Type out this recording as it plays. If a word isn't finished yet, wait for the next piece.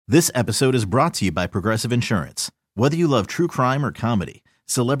This episode is brought to you by Progressive Insurance. Whether you love true crime or comedy,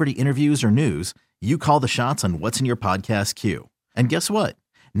 celebrity interviews or news, you call the shots on what's in your podcast queue. And guess what?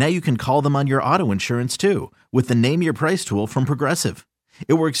 Now you can call them on your auto insurance too with the Name Your Price tool from Progressive.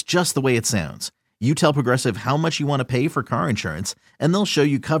 It works just the way it sounds. You tell Progressive how much you want to pay for car insurance, and they'll show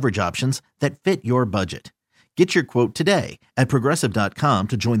you coverage options that fit your budget. Get your quote today at Progressive.com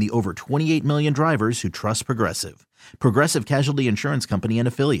to join the over 28 million drivers who trust Progressive. Progressive Casualty Insurance Company and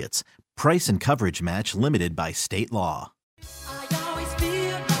Affiliates. Price and coverage match limited by state law.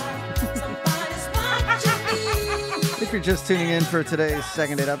 If you're just tuning in for today's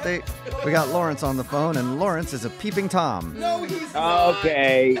Second Date Update, we got Lawrence on the phone, and Lawrence is a peeping Tom. No, he's not.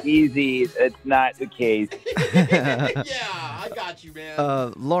 Okay, easy. It's not the case. Yeah, I got you,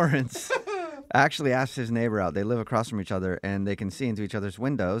 man. Lawrence actually asked his neighbor out. They live across from each other, and they can see into each other's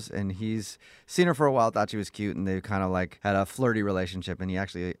windows, and he's seen her for a while, thought she was cute, and they kind of like had a flirty relationship, and he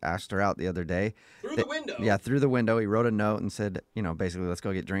actually asked her out the other day. Through the window? Yeah, through the window. He wrote a note and said, basically, let's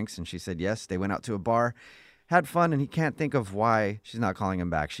go get drinks, and she said yes. They went out to a bar. Had fun, and he can't think of why she's not calling him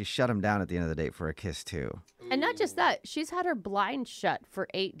back. She shut him down at the end of the date for a kiss, too. And not just that, she's had her blind shut for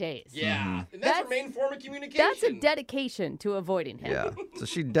 8 days. Yeah, and that's her main form of communication. That's a dedication to avoiding him. Yeah. So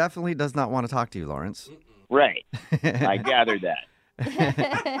she definitely does not want to talk to you, Lawrence. Right. I gathered that.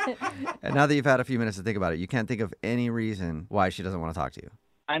 And now that you've had a few minutes to think about it, you can't think of any reason why she doesn't want to talk to you.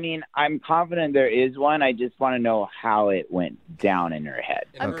 I mean, I'm confident there is one. I just want to know how it went down in her head.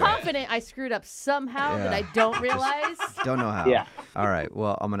 I'm confident I screwed up somehow that I don't realize. Don't know how. Yeah. All right.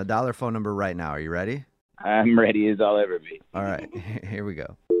 Well, I'm going to dial her phone number right now. Are you ready? I'm ready as I'll ever be. All right. Here we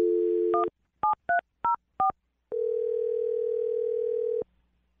go.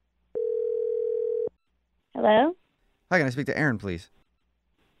 Hello? Hi, can I speak to Aaron, please?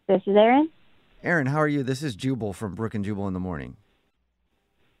 This is Aaron? Aaron, how are you? This is Jubal from Brook and Jubal in the Morning.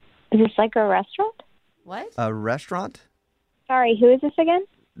 Is this like a restaurant? What? A restaurant? Sorry, who is this again?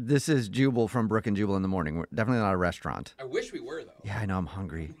 This is Jubal from Brook and Jubal in the Morning. We're definitely not a restaurant. I wish we were, though. Yeah, I know. I'm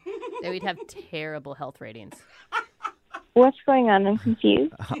hungry. That we'd have terrible health ratings. What's going on? I'm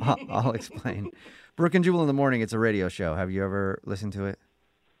confused. I'll explain. Brook and Jubal in the Morning, it's a radio show. Have you ever listened to it?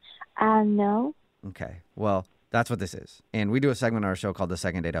 No. Okay. Well, that's what this is. And we do a segment on our show called the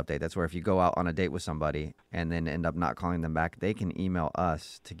Second Date Update. That's where if you go out on a date with somebody and then end up not calling them back, they can email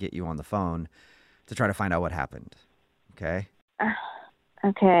us to get you on the phone to try to find out what happened. Okay?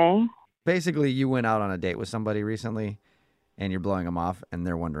 Okay. Basically, you went out on a date with somebody recently and you're blowing them off and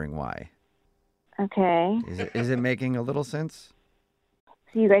they're wondering why. Okay. Is it making a little sense?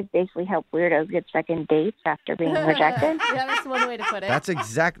 So you guys basically help weirdos get second dates after being rejected? Yeah, that's one way to put it. That's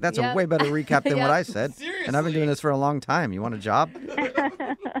a Yep. way better recap than what I said. Seriously. And I've been doing this for a long time. You want a job?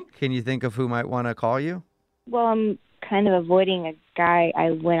 Can you think of who might want to call you? Well, I'm kind of avoiding a guy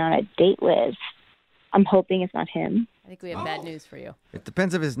I went on a date with. I'm hoping it's not him. I think we have bad news for you. It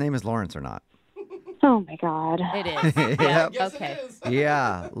depends if his name is Lawrence or not. Oh, my God. It is. Yep. Yes, Okay. it is.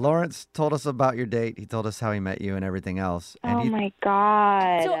 Yeah, Lawrence told us about your date. He told us how he met you and everything else. And Oh, my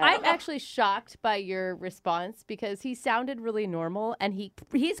God. So I'm actually shocked by your response because he sounded really normal and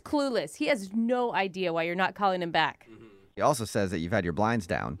he's clueless. He has no idea why you're not calling him back. he also says that you've had your blinds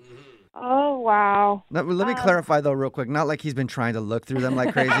down. Oh, wow. Now, let me clarify, though, real quick. Not like he's been trying to look through them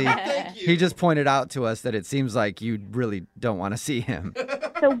like crazy. Thank you. He just pointed out to us that it seems like you really don't want to see him.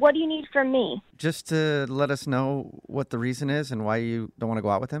 So what do you need from me? Just to let us know what the reason is and why you don't want to go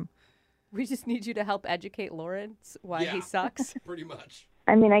out with him. We just need you to help educate Lawrence why he Yeah. sucks. Pretty much.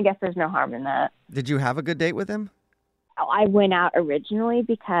 I mean, I guess there's no harm in that. Did you have a good date with him? I went out originally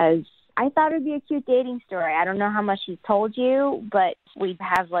because I thought it would be a cute dating story. I don't know how much he told you, but we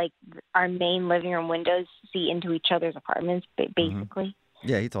have like our main living room windows see into each other's apartments, basically.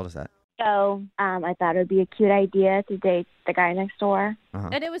 Yeah, he told us that. So I thought it would be a cute idea to date the guy next door.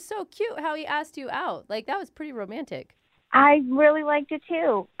 And it was so cute how he asked you out. Like, that was pretty romantic. I really liked it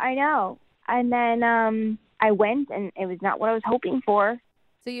too. I know. And then I went, and it was not what I was hoping for.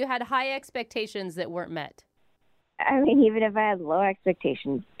 So you had high expectations that weren't met. I mean, even if I had low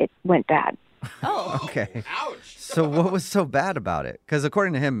expectations, it went bad. Oh. Okay. Ouch. So what was so bad about it? Because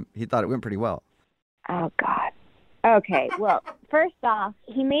according to him, he thought it went pretty well. Oh, God. Okay, well, first off,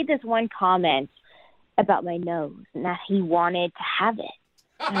 he made this one comment about my nose and that he wanted to have it.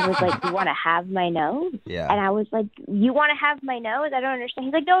 And I was like, you want to have my nose? Yeah. And I was like, you want to have my nose? I don't understand.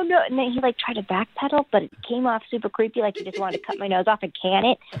 He's like, no, no. And then he like tried to backpedal, but it came off super creepy, like he just wanted to cut my nose off and can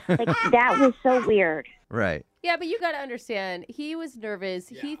it. Like, that was so weird. Right. Yeah, but you got to understand, he was nervous.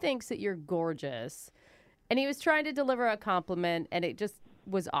 He thinks that you're gorgeous. And he was trying to deliver a compliment, and it just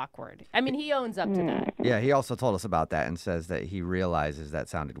was awkward. I mean, he owns up to that. Yeah, he also told us about that and says that he realizes that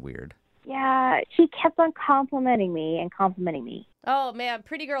sounded weird. Yeah, she kept on complimenting me and complimenting me. Oh, man,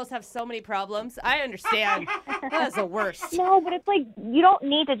 pretty girls have so many problems. I understand. That's the worst. No, but it's like, you don't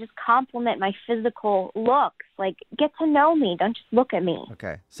need to just compliment my physical looks. Like, get to know me. Don't just look at me.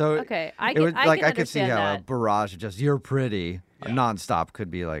 Okay, so Okay, I it can, was I like can I could see understand how a that. barrage of just "you're pretty" nonstop could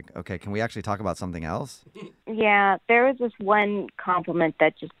be like, okay, can we actually talk about something else? Yeah, there was this one compliment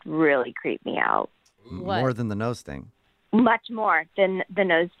that just really creeped me out. What? More than the nose thing. Much more than the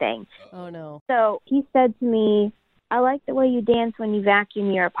nose thing. Oh, no. So he said to me, I like the way you dance when you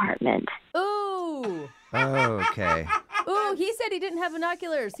vacuum your apartment. Ooh. Okay. Ooh, he said he didn't have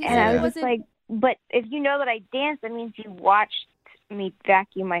binoculars. He And said I he was just wasn't. like, but if you know that I dance, that means you watched me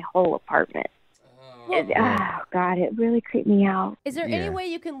vacuum my whole apartment. Oh, God, it really creeped me out. Is there Yeah. any way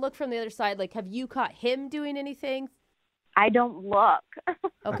you can look from the other side? Like, have you caught him doing anything? I don't look. Okay,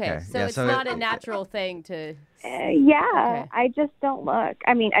 Okay, so yeah, it's so not a natural thing to. Yeah, Okay. I just don't look.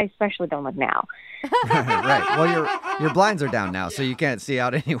 I mean, I especially don't look now. Right. Well, your blinds are down now, so you can't see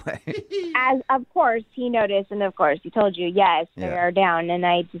out anyway. As of course he noticed, and of course he told you, yes, they Yeah. are down, and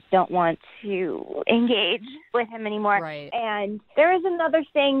I just don't want to engage with him anymore. Right. And there is another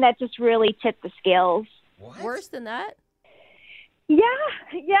thing that just really tipped the scales. What? Worse than that? Yeah,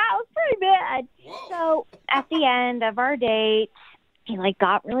 it was pretty bad. Whoa. So at the end of our date, he like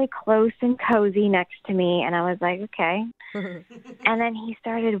got really close and cozy next to me, and I was like, okay. And then he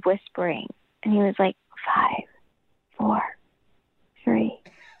started whispering, and he was like, 5, 4, 3,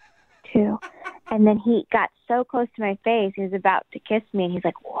 2. And then he got so close to my face, he was about to kiss me, and he's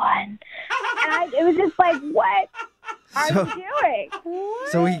like, 1. And it was just like, what are So- you doing?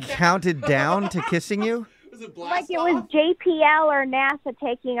 So he counted down to kissing you? Was it Like blast it was off? JPL or NASA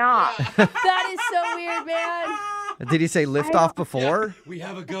taking off. That is so weird, man. Did he say lift off before? We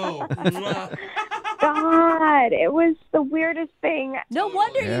have a go. God, it was the weirdest thing. No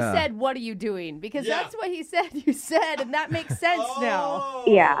wonder Yeah. you said, "What are you doing?" Because Yeah. that's what he said. You said, and that makes sense now. Oh.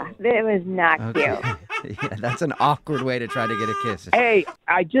 Yeah, it was not Okay. cute. Yeah, that's an awkward way to try to get a kiss. Hey,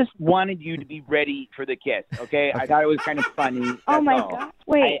 I just wanted you to be ready for the kiss, okay? I thought it was kind of funny. Oh that's my all. God!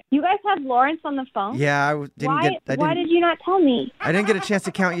 Wait, you guys have Lawrence on the phone? Yeah, Why did you not tell me? I didn't get a chance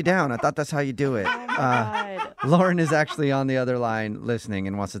to count you down. I thought that's how you do it. God. Lauren is actually on the other line listening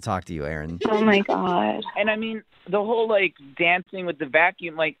and wants to talk to you, Aaron. Oh my God! And I mean, the whole like dancing with the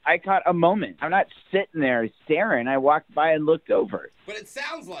vacuum, like I caught a moment. I'm not sitting there staring. I walked by and looked over. But it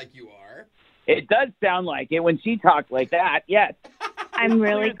sounds like you are. It does sound like it when she talked like that. Yes. I'm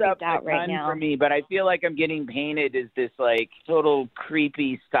really Clears up creeped out a right ton now. for me, but I feel like I'm getting painted as this like total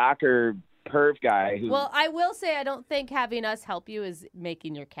creepy stalker perv guy who. Well, I will say I don't think having us help you is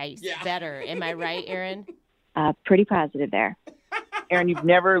making your case Yeah. better. Am I right, Aaron? Pretty positive there. Aaron, you've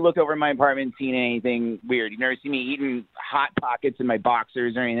never looked over my apartment and seen anything weird. You've never seen me eating Hot Pockets in my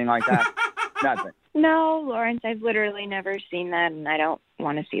boxers or anything like that. Nothing. No, Lawrence, I've literally never seen that, and I don't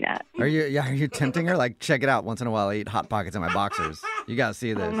want to see that. Are you tempting her? Like, check it out. Once in a while, I eat Hot Pockets in my boxers. You gotta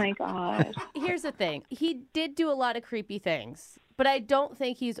see this. Oh my God! Here's the thing. He did do a lot of creepy things, but I don't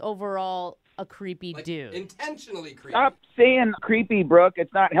think he's overall a creepy Like, dude. intentionally creepy. Stop saying creepy, Brooke.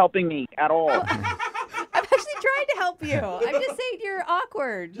 It's not helping me at all. I'm actually trying to help you. I'm just saying you're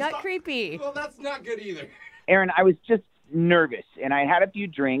awkward, not creepy. Well, that's not good either. Aaron, I was just nervous, and I had a few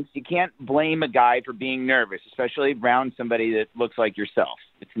drinks. You can't blame a guy for being nervous, especially around somebody that looks like yourself.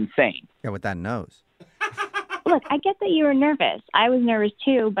 It's insane. Yeah, with that nose. Look, I get that you were nervous. I was nervous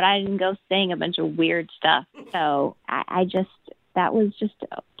too, but I didn't go saying a bunch of weird stuff. So I just that was just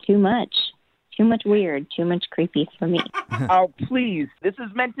too much. Too much weird, too much creepy for me. Oh, please. This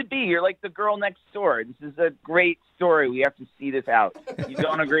is meant to be. You're like the girl next door. This is a great story. We have to see this out. You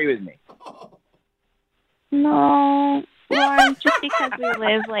don't agree with me. No, Lauren, just because we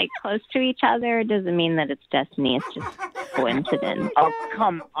live like close to each other doesn't mean that it's destiny. It's just coincidence. Oh,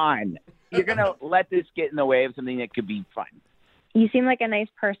 come on. You're going to let this get in the way of something that could be fun. You seem like a nice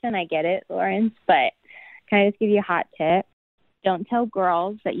person. I get it, Lawrence, but can I just give you a hot tip? Don't tell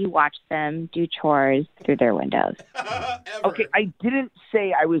girls that you watch them do chores through their windows. Ever. Okay, I didn't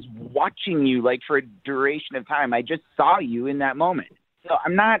say I was watching you like for a duration of time. I just saw you in that moment. So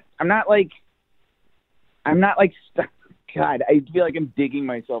I'm not like God, I feel like I'm digging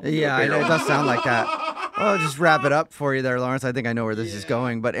myself. into Yeah, a I know. It barrel. does sound like that. Well, I'll just wrap it up for you there, Lawrence. I think I know where this is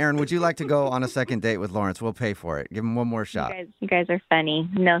going. But, Aaron, would you like to go on a second date with Lawrence? We'll pay for it. Give him one more shot. You guys are funny.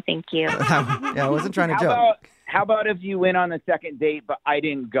 No, thank you. Yeah, I wasn't trying to How about if you went on the second date, but I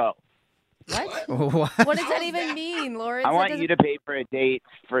didn't go? What? joke. What? What does that even mean, Lawrence? I That want doesn't- you to pay for a date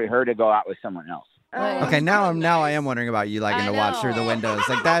for her to go out with someone else. Okay, now I am wondering about you liking I to watch through the know. windows.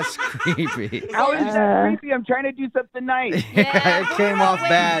 Like, that's creepy. How is that creepy? I'm trying to do something nice. Yeah. It came off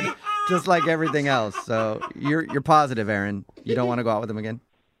bad, just like everything else. So you're positive, Aaron. You don't want to go out with him again?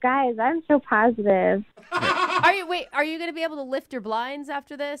 Guys, I'm so positive. Are you going to be able to lift your blinds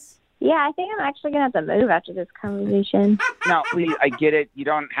after this? Yeah, I think I'm actually going to have to move after this conversation. No, please, I get it. You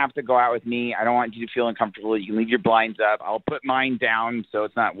don't have to go out with me. I don't want you to feel uncomfortable. You can leave your blinds up. I'll put mine down so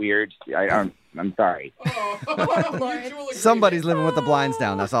it's not weird. I'm sorry. Mutual Somebody's living with the blinds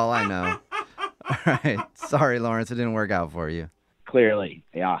down. That's all I know. All right. Sorry, Lawrence. It didn't work out for you. Clearly,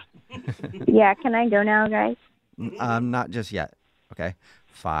 yeah. Yeah, can I go now, guys? Not just yet. Okay.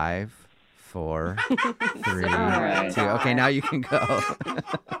 5, 4, 3, right. 2. Okay, now you can go.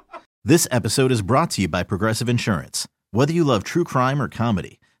 This episode is brought to you by Progressive Insurance. Whether you love true crime or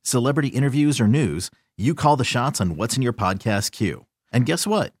comedy, celebrity interviews or news, you call the shots on what's in your podcast queue. And guess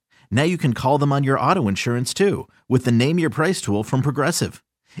what? Now you can call them on your auto insurance too with the Name Your Price tool from Progressive.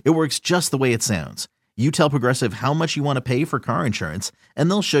 It works just the way it sounds. You tell Progressive how much you want to pay for car insurance, and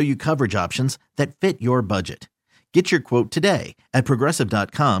they'll show you coverage options that fit your budget. Get your quote today at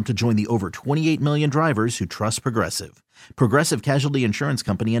Progressive.com to join the over 28 million drivers who trust Progressive. Progressive Casualty Insurance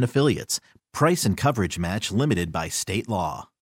Company and Affiliates. Price and coverage match limited by state law.